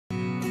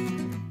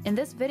In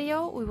this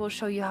video, we will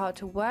show you how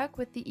to work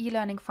with the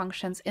e-learning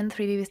functions in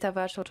 3D Vista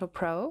Virtual Tour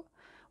Pro,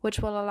 which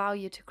will allow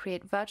you to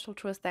create virtual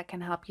tours that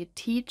can help you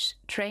teach,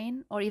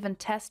 train, or even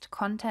test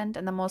content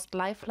in the most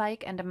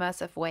lifelike and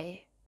immersive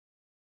way.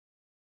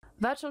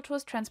 Virtual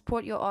tours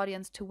transport your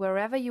audience to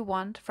wherever you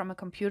want from a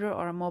computer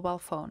or a mobile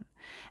phone.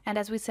 And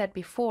as we said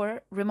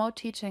before, remote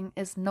teaching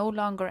is no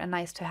longer a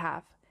nice to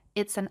have.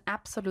 It's an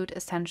absolute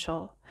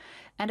essential.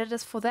 And it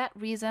is for that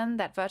reason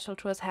that virtual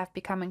tours have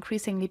become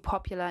increasingly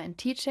popular in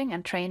teaching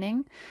and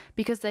training,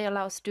 because they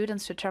allow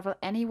students to travel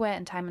anywhere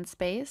in time and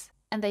space,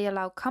 and they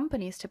allow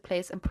companies to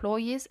place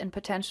employees in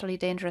potentially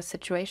dangerous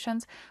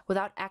situations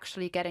without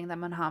actually getting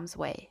them in harm's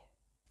way.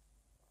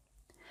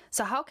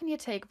 So how can you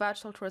take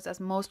virtual tours as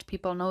most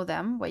people know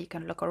them, where you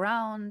can look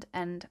around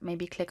and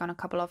maybe click on a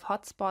couple of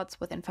hotspots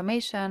with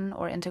information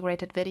or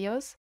integrated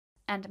videos,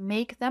 and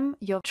make them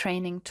your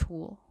training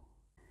tool?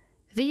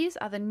 These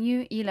are the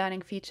new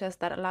e-learning features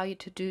that allow you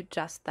to do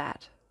just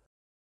that.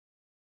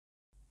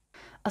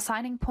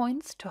 Assigning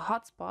points to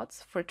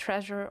hotspots for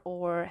treasure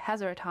or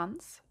hazard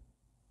hunts.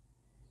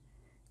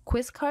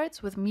 Quiz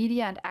cards with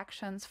media and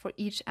actions for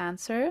each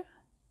answer.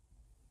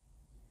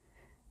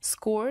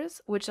 Scores,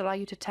 which allow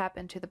you to tap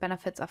into the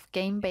benefits of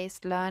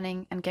game-based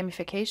learning and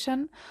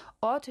gamification,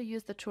 or to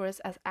use the tours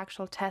as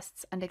actual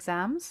tests and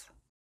exams.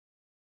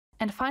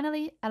 And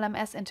finally,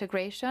 LMS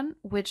integration,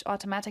 which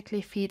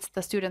automatically feeds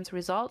the student's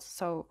results.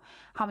 So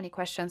how many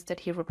questions did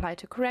he reply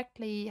to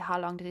correctly? How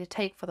long did it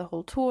take for the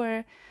whole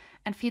tour?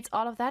 And feeds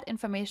all of that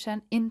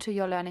information into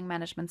your learning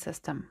management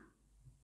system.